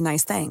deserve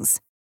nice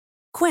things.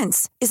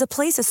 Quince is a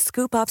place to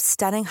scoop up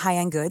stunning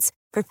high-end goods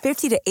for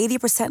 50 to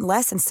 80%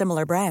 less than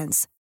similar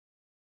brands.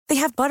 They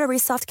have buttery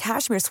soft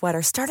cashmere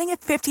sweaters starting at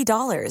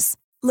 $50,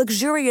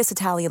 luxurious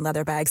Italian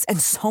leather bags,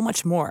 and so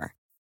much more.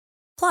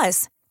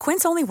 Plus,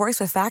 Quince only works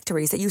with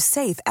factories that use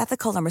safe,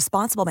 ethical, and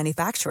responsible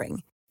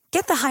manufacturing.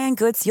 Get the high-end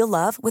goods you'll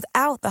love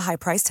without the high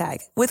price tag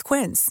with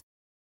Quince.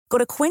 Go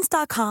to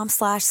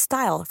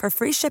quince.com/style for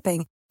free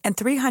shipping and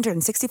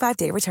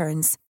 365-day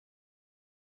returns.